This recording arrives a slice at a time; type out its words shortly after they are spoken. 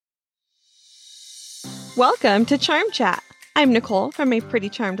Welcome to Charm Chat. I'm Nicole from A Pretty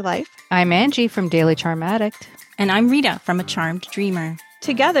Charmed Life. I'm Angie from Daily Charm Addict. And I'm Rita from A Charmed Dreamer.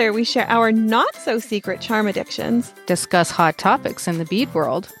 Together, we share our not-so-secret charm addictions, Discuss hot topics in the bead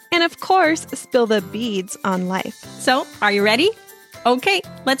world. and of course, spill the beads on life. So, are you ready? Okay,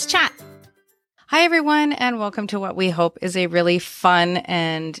 let's chat. Hi, everyone, and welcome to what we hope is a really fun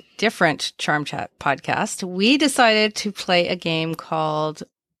and different Charm Chat podcast. We decided to play a game called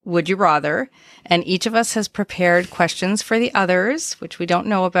Would You Rather? And each of us has prepared questions for the others, which we don't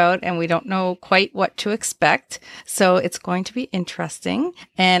know about, and we don't know quite what to expect. So it's going to be interesting.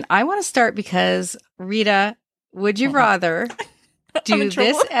 And I want to start because, Rita, would you rather do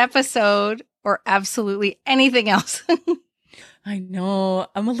this episode or absolutely anything else? I know.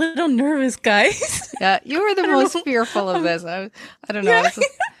 I'm a little nervous, guys. Yeah, you were the most fearful of this. I don't know.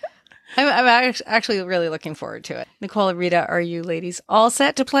 I'm actually really looking forward to it. Nicole and Rita, are you ladies all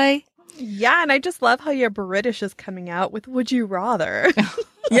set to play? Yeah, and I just love how your British is coming out with Would You Rather?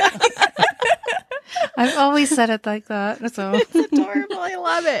 Yeah. I've always said it like that. So It's adorable. I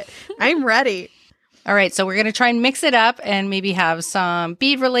love it. I'm ready. all right, so we're going to try and mix it up and maybe have some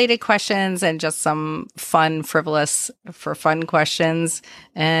bead-related questions and just some fun, frivolous for fun questions.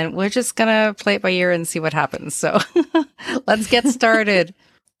 And we're just going to play it by ear and see what happens. So let's get started.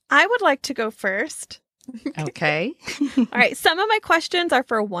 I would like to go first. Okay. All right, some of my questions are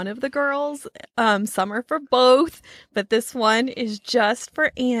for one of the girls. Some are for both, but this one is just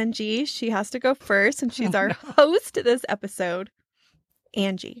for Angie. She has to go first, and she's our host this episode.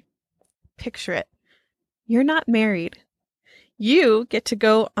 Angie, picture it. You're not married. You get to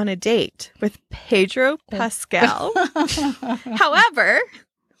go on a date with Pedro Pascal. However,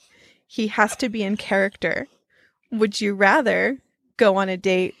 he has to be in character. Would you rather go on a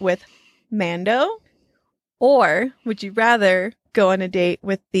date with Mando? Or would you rather go on a date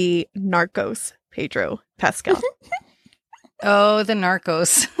with the Narcos Pedro Pascal? Oh, the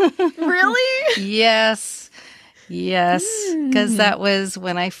Narcos. Really? Yes. Because that was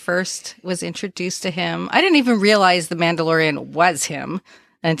when I first was introduced to him. I didn't even realize the Mandalorian was him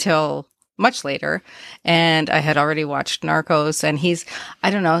until much later. And I had already watched Narcos, and he's, I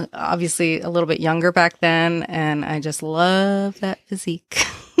don't know, obviously a little bit younger back then. And I just love that physique.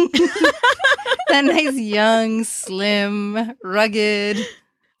 That nice, young, slim, rugged.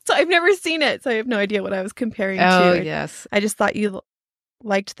 So I've never seen it, so I have no idea what I was comparing Oh, to. yes. I just thought you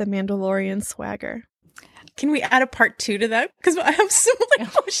liked the Mandalorian swagger. Can we add a part 2 to that? Because I have a similar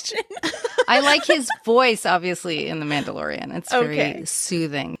question. I like his voice, obviously, in The Mandalorian. It's very Okay.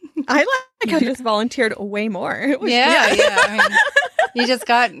 soothing. I like how you just volunteered way more. It was Yeah. I mean, you just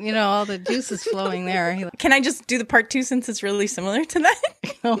got, all the juices flowing there. Can I just do the part 2 since it's really similar to that?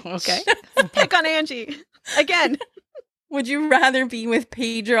 Oh, okay. pick on Angie. Again. Would you rather be with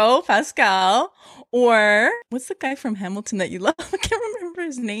Pedro Pascal or what's the guy from Hamilton that you love? I can't remember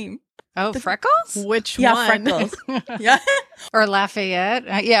his name. Oh, Freckles? Which Yeah, one? Freckles. Yeah. Or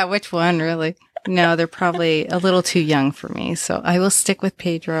Lafayette? Yeah, which one, really? No, they're probably a little too young for me, so I will stick with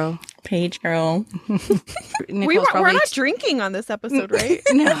Pedro. Pedro. We're not drinking on this episode, right?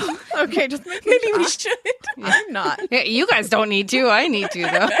 No. Okay, just Maybe we should. I'm not. Yeah, you guys don't need to. I need to,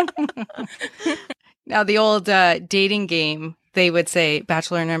 though. Now, the old dating game, they would say,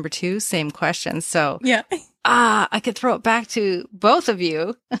 Bachelor number 2, same question. So, Yeah. I could throw it back to both of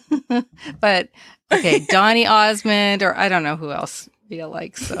you. But, okay, Donny Osmond, or I don't know who else Rita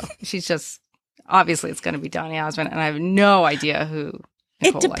likes. So, she's just, obviously, it's going to be Donny Osmond. And I have no idea who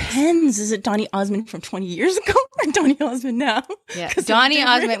Nicole It depends. Is it Donny Osmond from 20 years ago or Donny Osmond now? Yeah, 'Cause Donny of the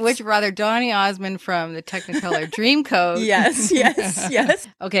Osmond, difference. which rather Donny Osmond from the Technicolor Dreamcoat. Yes.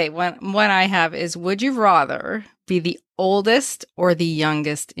 Okay, one I have is, would you rather be the oldest or the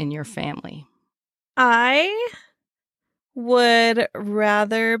youngest in your family? I would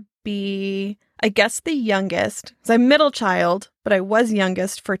rather be, I guess, the youngest. 'Cause I'm middle child, but I was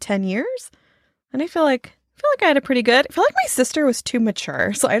youngest for 10 years. And I feel like I had a pretty good. I feel like my sister was too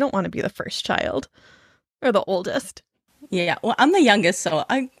mature, so I don't want to be the first child or the oldest. Yeah. Well, I'm the youngest, so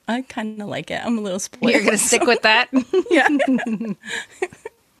I kind of like it. I'm a little spoiled. You're going to stick with that? Yeah.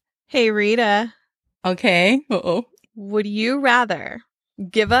 Hey, Rita, Okay. Uh-oh. would you rather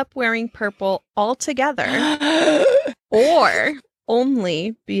give up wearing purple altogether or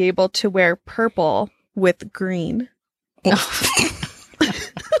only be able to wear purple with green?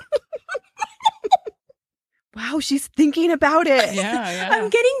 Wow, she's thinking about it. Yeah. I'm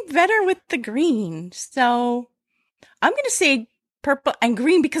getting better with the green, so I'm going to say purple and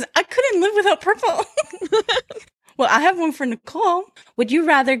green because I couldn't live without purple. Well, I have one for Nicole. Would you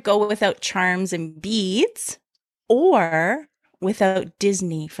rather go without charms and beads or without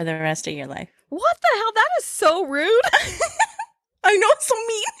Disney for the rest of your life? What the hell? That is so rude. I know, it's so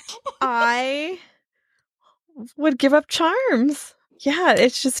mean. I would give up charms. Yeah,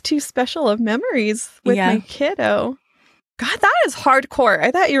 it's just too special of memories with my kiddo. God, that is hardcore.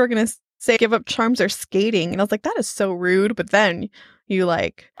 I thought you were going to say give up charms or skating. And I was like, that is so rude. But then you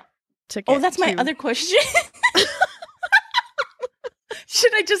like took it. Oh, that's my other question.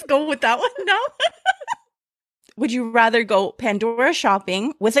 Should I just go with that one now? Would you rather go Pandora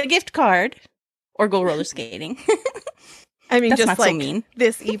shopping with a gift card or go roller skating? I mean, that's just not like so mean.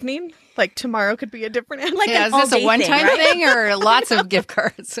 This evening, like tomorrow could be a different answer. Like Yeah, is this a one-time thing or lots of gift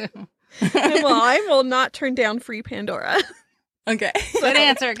cards? Well, I will not turn down free Pandora. Okay. Good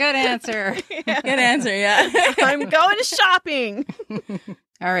answer. Good answer. Yeah. Good answer, yeah. I'm going shopping.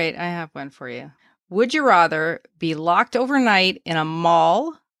 All right, I have one for you. Would you rather be locked overnight in a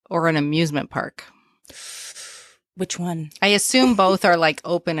mall or an amusement park? Which one? I assume both are like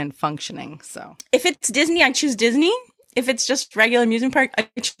open and functioning, so. If it's Disney, I choose Disney. If it's just regular amusement park, I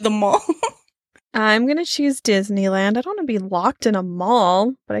choose the mall. I'm going to choose Disneyland. I don't want to be locked in a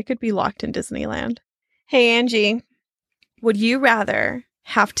mall, but I could be locked in Disneyland. Hey, Angie, would you rather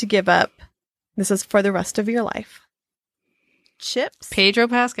have to give up, this is for the rest of your life, chips Pedro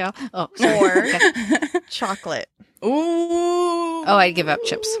Pascal. Oh, or okay. chocolate? Ooh. Oh, I'd give up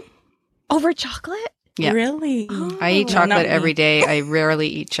chips. Over chocolate? Yeah. Really? I eat No, chocolate not me. every day. I rarely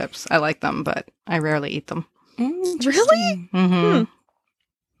eat chips. I like them, but I rarely eat them. Really? Mm-hmm.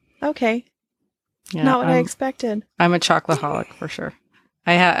 Okay. Yeah, Not what I expected. I'm a chocoholic for sure.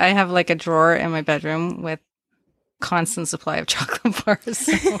 I have like a drawer in my bedroom with constant supply of chocolate bars.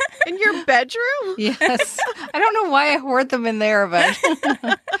 So. In your bedroom? Yes. I don't know why I hoard them in there, but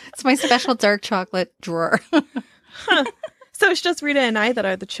it's my special dark chocolate drawer. Huh. So it's just Rita and I that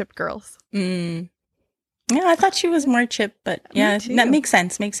are the chip girls. Yeah, I thought she was more chip, but yeah, too. that makes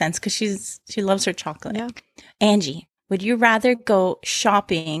sense. Makes sense because she loves her chocolate. Yeah. Angie, would you rather go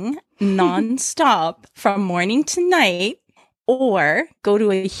shopping nonstop from morning to night, or go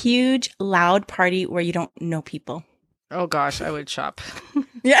to a huge, loud party where you don't know people? Oh gosh, I would shop.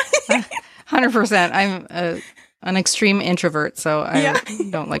 Yeah, 100%. I'm an extreme introvert, so I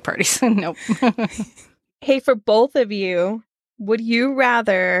don't like parties. Nope. Hey, for both of you, would you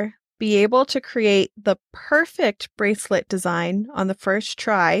rather be able to create the perfect bracelet design on the first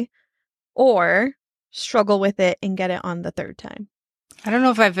try or struggle with it and get it on the third time? I don't know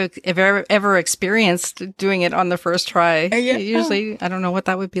if I've ever experienced doing it on the first try. Yeah. Usually, I don't know what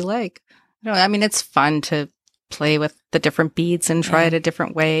that would be like. No, I mean, it's fun to play with the different beads and try it a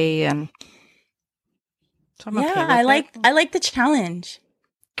different way, and so I'm okay with I it. like the challenge.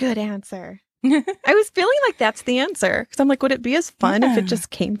 Good answer. I was feeling like that's the answer because I'm like, would it be as fun if it just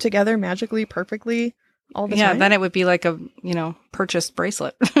came together magically, perfectly all the time? Then it would be like a purchased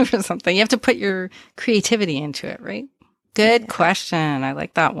bracelet or something. You have to put your creativity into it, right? Good question. I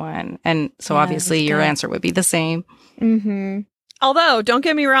like that one. And so obviously your answer would be the same. Mm-hmm. Although, don't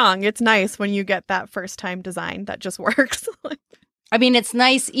get me wrong, it's nice when you get that first time design that just works. I mean, it's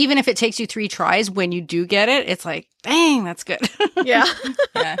nice, even if it takes you 3 tries, when you do get it, it's like, dang, that's good. Yeah.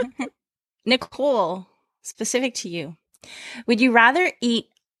 Yeah. Nicole, specific to you. Would you rather eat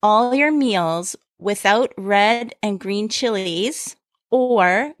all your meals without red and green chilies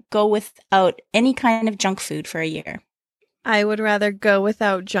or go without any kind of junk food for a year? I would rather go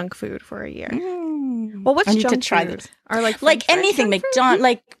without junk food for a year. Well, what's I need junk to try food? this. Or like anything, McDonald's,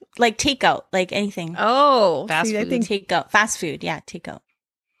 like takeout, like anything. Oh, Fast see, I food. think Takeout, fast food, yeah, takeout.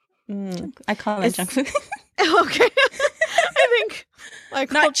 I call it It's- junk food. okay. I think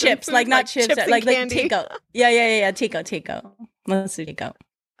like Not chips, food, like not chips, and like candy. takeout. Yeah, takeout. Let's do takeout.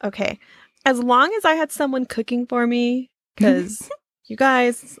 Okay. As long as I had someone cooking for me, because you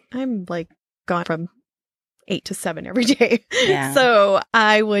guys, I'm like gone from 8 to 7 every day. Yeah. So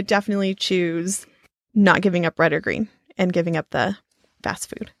I would definitely choose not giving up red or green and giving up the fast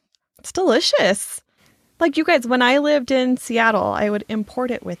food. It's delicious. Like you guys, when I lived in Seattle, I would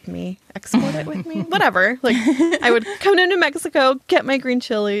import it with me, export it with me, whatever. Like I would come into Mexico, get my green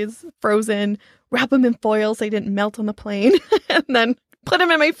chilies frozen, wrap them in foil so they didn't melt on the plane, and then put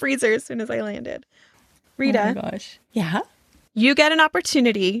them in my freezer as soon as I landed. Rita, Oh my gosh. Yeah. you get an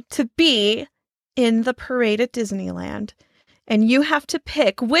opportunity to be in the parade at Disneyland, and you have to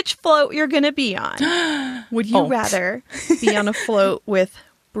pick which float you're going to be on. Would you rather be on a float with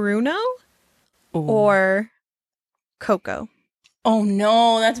Bruno or Coco? Oh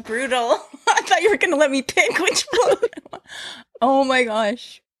no, that's brutal. I thought you were going to let me pick which one. Oh my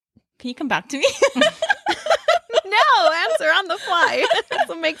gosh. Can you come back to me? No, answer on the fly. That's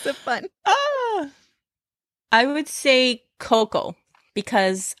what makes it fun. I would say Coco.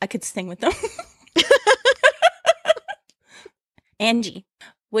 because I could sing with them. Angie,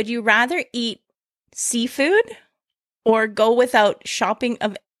 would you rather eat seafood or go without shopping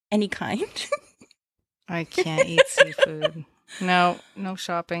of any kind? I can't eat seafood. No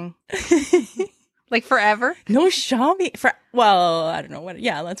shopping. Like forever? No shopping well, I don't know what.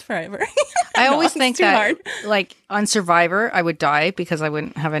 Yeah, that's forever. I No, always it's think too that, hard. like on Survivor, I would die because I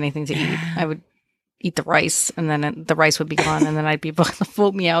wouldn't have anything to eat. I would eat the rice, and then the rice would be gone, and then I'd be able to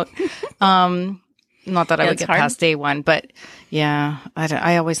vote me out. Not that I would it's get hard. past day one, but yeah,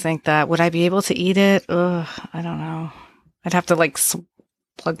 I always think that would I be able to eat it? Ugh, I don't know. I'd have to like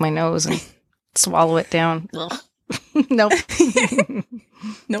plug my nose and swallow it down. Ugh. Nope.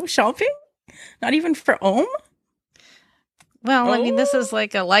 No shopping? Not even for Ohm? Well, I mean, this is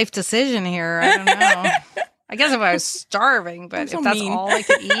like a life decision here. I don't know. I guess if I was starving, but so if that's mean. all I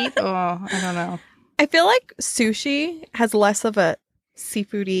could eat, I don't know. I feel like sushi has less of a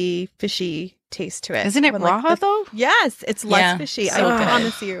seafoody, fishy taste to it. Isn't it When, raw like, though? Yes, it's less Yeah, fishy. so I good.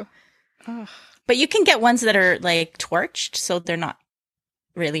 promise you. Ugh. But you can get ones that are like torched, so they're not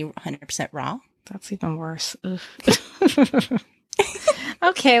really 100% raw. That's even worse. Ugh.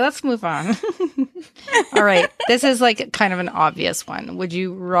 Okay, let's move on. All right. This is like kind of an obvious one. Would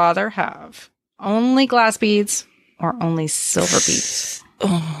you rather have only glass beads or only silver beads?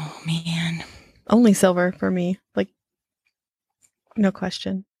 Oh, man. Only silver for me. Like, no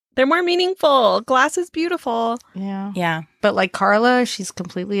question. They're more meaningful. Glass is beautiful. Yeah. Yeah. But like Carla, she's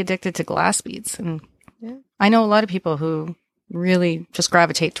completely addicted to glass beads. And Yeah. I know a lot of people who really just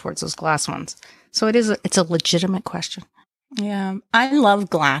gravitate towards those glass ones. So it's a legitimate question. Yeah. I love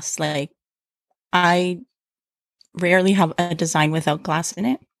glass. Like, I rarely have a design without glass in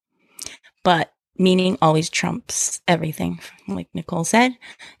it, but meaning always trumps everything. Like Nicole said,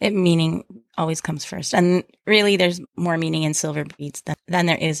 meaning always comes first. And really, there's more meaning in silver beads than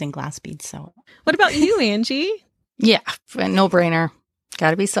there is in glass beads. So, What about you, Angie? Yeah. No brainer.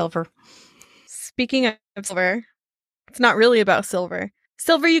 Got to be silver. Speaking of silver, it's not really about silver.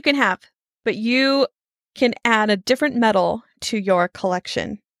 Silver you can have, but you can add a different metal to your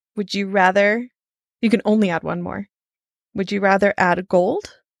collection. Would you rather? You can only add one more. Would you rather add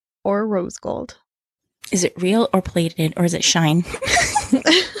gold or rose gold? is it real or plated or is it shine?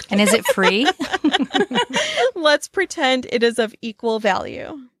 And is it free? Let's pretend it is of equal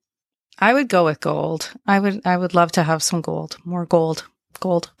value. I would go with gold. I would love to have some gold. More gold.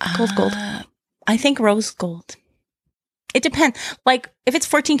 Gold. I think rose gold. It depends. Like, if it's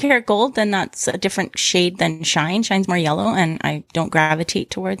 14 karat gold, then that's a different shade than shine. Shine's more yellow, and I don't gravitate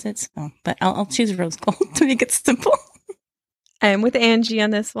towards it. So, but I'll choose rose gold to make it simple. I'm with Angie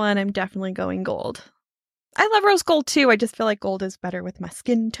on this one. I'm definitely going gold. I love rose gold too. I just feel like gold is better with my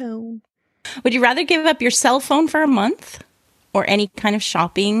skin tone. Would you rather give up your cell phone for a month or any kind of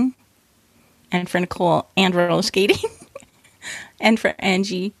shopping? And for Nicole, and roller skating. And for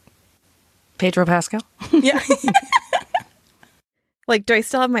Angie. Pedro Pascal? Yeah. Like, do I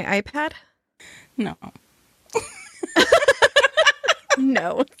still have my iPad? No.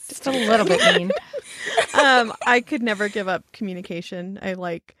 No. Just a little bit mean. I could never give up communication. I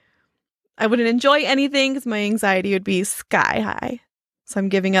wouldn't enjoy anything because my anxiety would be sky high. So I'm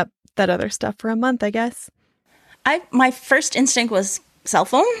giving up that other stuff for a month, I guess. My first instinct was cell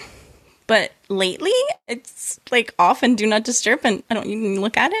phone, but lately it's like off and do not disturb, and I don't even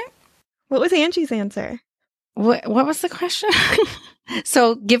look at it. What was Angie's answer? What was the question?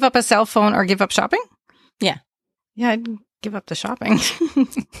 So give up a cell phone or give up shopping? Yeah. Yeah, I'd give up the shopping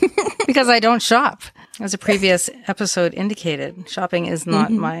because I don't shop. As a previous episode indicated, shopping is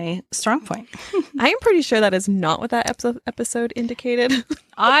not my strong point. I am pretty sure that is not what that episode indicated.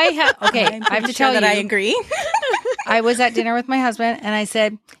 I have to Pretty tell sure that you, I agree. I was at dinner with my husband and I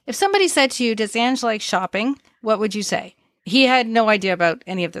said, if somebody said to you, does Ange like shopping? What would you say? He had no idea about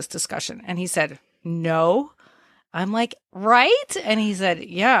any of this discussion. And he said, no. I'm like, right? And he said,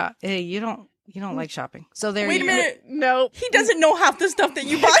 yeah, you don't like shopping. So there Wait you a go. minute. No. He doesn't know half the stuff that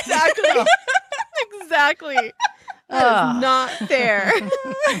you buy. Exactly. Exactly. That is not fair.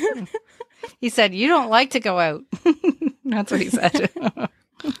 He said, you don't like to go out. That's what he said.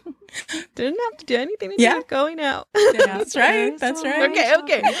 Didn't have to do anything to Yeah. do with going out. That's right. That's right.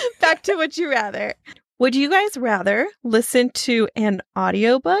 Okay. Back to would you rather. Would you guys rather listen to an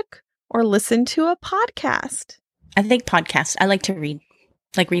audiobook or listen to a podcast? I think podcast. I like to read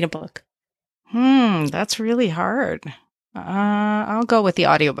a book. That's really hard. I'll go with the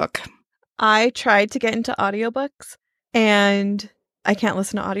audiobook. I tried to get into audiobooks and I can't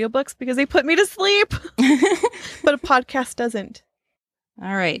listen to audiobooks because they put me to sleep, but a podcast doesn't.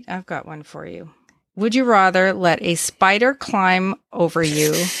 All right, I've got one for you. Would you rather let a spider climb over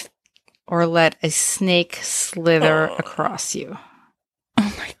you or let a snake slither across you?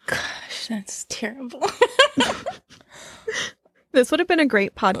 Oh my gosh, that's terrible. This would have been a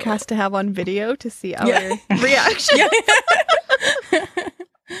great podcast to have on video to see our reaction.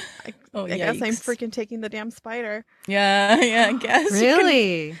 I guess I'm freaking taking the damn spider. Yeah, I guess.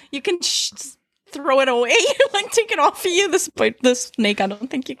 Really? You can throw it away, like take it off of you. The snake, I don't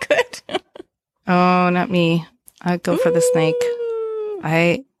think you could. Oh, not me. I'd go for the snake.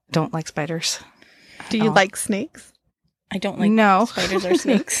 I don't like spiders. Do you like snakes? I don't like spiders or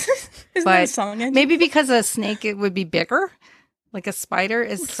snakes. Isn't that a song? Maybe because a snake, it would be bigger. Like a spider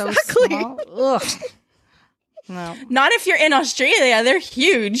is so small. Ugh. No. Not if you're in Australia. They're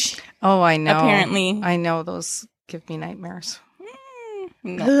huge. Oh, I know. Apparently. I know. Those give me nightmares.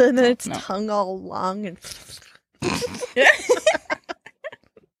 No, and then its tongue all long and...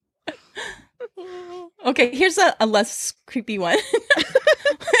 Okay, here's a less creepy one.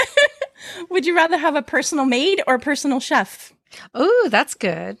 Would you rather have a personal maid or a personal chef? Oh, that's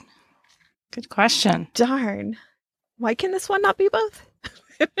good. Good question. Darn. Why can this one not be both?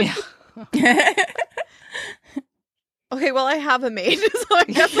 Yeah. Okay, well, I have a maid, so I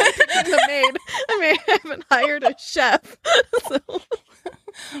guess I'm picking the maid. I haven't hired a chef. So.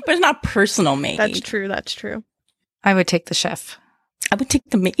 But it's not personal maid. That's true. I would take the chef. I would take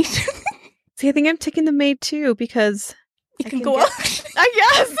the maid. See, I think I'm taking the maid too because you can go out. I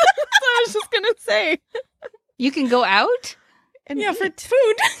guess. That's what I was just going to say. You can go out? And for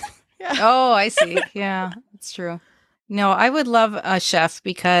food. Yeah. Oh, I see. Yeah, that's true. No, I would love a chef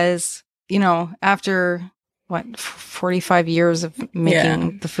because, after 45 years of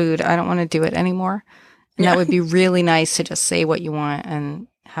making the food, I don't want to do it anymore. And that would be really nice to just say what you want and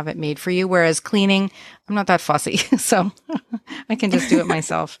have it made for you. Whereas cleaning, I'm not that fussy. So I can just do it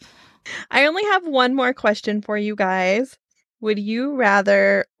myself. I only have one more question for you guys. Would you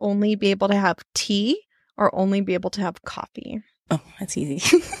rather only be able to have tea or only be able to have coffee? Oh, that's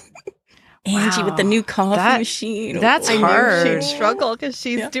easy. Angie with the new coffee machine. That's I hard. She'd struggle because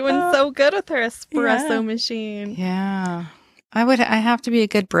she's doing so good with her espresso machine. Yeah. I have to be a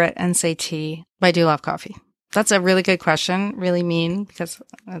good Brit and say tea, but I do love coffee. That's a really good question. Really mean because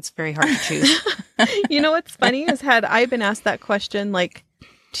that's very hard to choose. You know what's funny is had I been asked that question like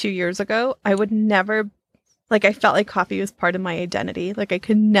 2 years ago, I would never, I felt like coffee was part of my identity. Like I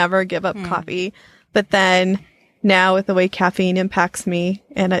could never give up coffee. But then now with the way caffeine impacts me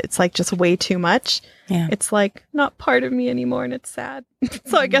and it's like just way too much, it's like not part of me anymore and it's sad.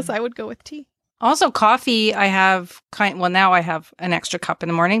 So I guess I would go with tea. Also coffee, I have now I have an extra cup in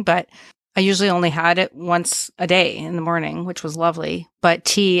the morning, but I usually only had it once a day in the morning, which was lovely. But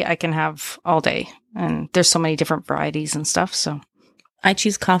tea I can have all day and there's so many different varieties and stuff. So I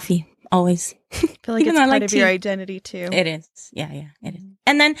choose coffee always. I feel like it's part of your identity too. It is. Yeah, it is.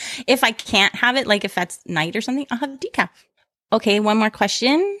 And then if I can't have it, like if that's night or something, I'll have decaf. Okay, one more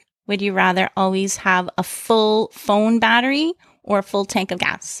question. Would you rather always have a full phone battery or a full tank of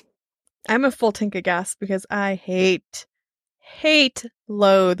gas? I'm a full tank of gas because I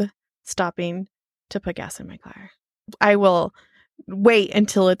loathe stopping to put gas in my car. I will wait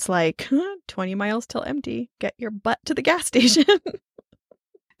until it's like 20 miles till empty. Get your butt to the gas station.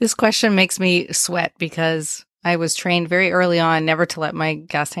 This question makes me sweat because I was trained very early on never to let my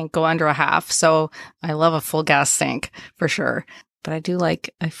gas tank go under a half. So I love a full gas tank for sure. But I do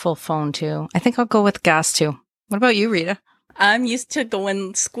like a full phone too. I think I'll go with gas too. What about you, Rita? I'm used to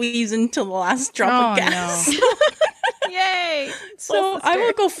going squeezing till the last drop of gas. No. Yay! So I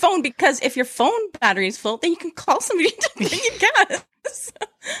will go phone because if your phone battery is full, then you can call somebody to bring you gas.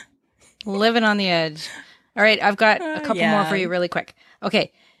 Living on the edge. All right, I've got a couple more for you really quick.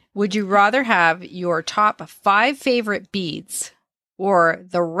 Okay. Would you rather have your top 5 favorite beads or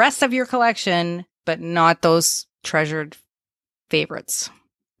the rest of your collection, but not those treasured favorites?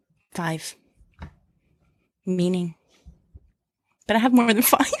 5. Meaning. But I have more than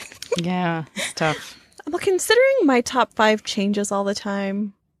 5. Yeah, it's tough. Well, considering my top 5 changes all the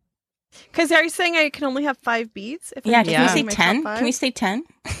time. Because are you saying I can only have 5 beads? Can we say 10? Can we say 10?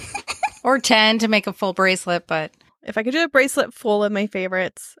 Or 10 to make a full bracelet, but... If I could do a bracelet full of my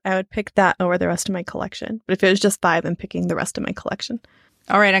favorites, I would pick that over the rest of my collection. But if it was just 5, I'm picking the rest of my collection.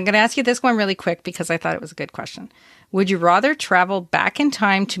 All right, I'm going to ask you this one really quick because I thought it was a good question. Would you rather travel back in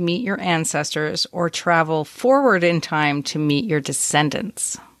time to meet your ancestors or travel forward in time to meet your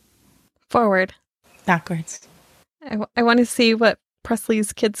descendants? Forward. Backwards. I want to see what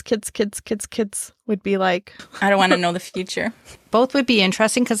Presley's kids would be like. I don't want to know the future. Both would be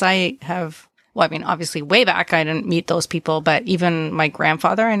interesting because I have Well, I mean, obviously way back, I didn't meet those people, but even my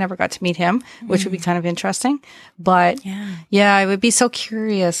grandfather, I never got to meet him, which would be kind of interesting. But yeah, I would be so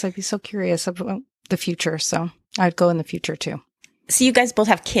curious. I'd be so curious about the future. So I'd go in the future too. So you guys both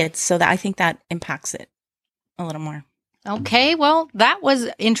have kids, so that I think that impacts it a little more. Okay, well, that was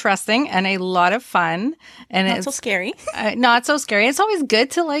interesting and a lot of fun. And Not it's so scary. not so scary. It's always good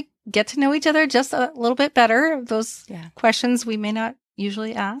to like get to know each other just a little bit better. Those questions we may not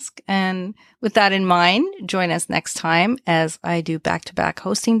usually ask. And with that in mind, join us next time as I do back-to-back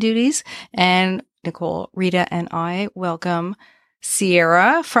hosting duties. And Nicole, Rita, and I welcome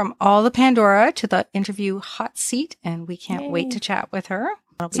Sierra from All the Pandora to the interview hot seat. And we can't wait to chat with her.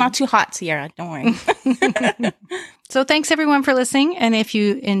 It's not too hot, Sierra. Don't worry. So thanks everyone for listening. And if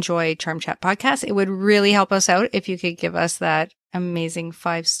you enjoy Charm Chat Podcast, it would really help us out if you could give us that amazing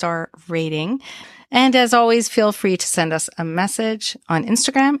 5-star rating. And as always, feel free to send us a message on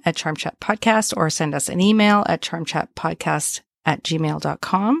Instagram at Charm Chat Podcast or send us an email at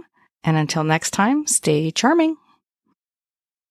charmchatpodcast@gmail.com. And until next time, stay charming.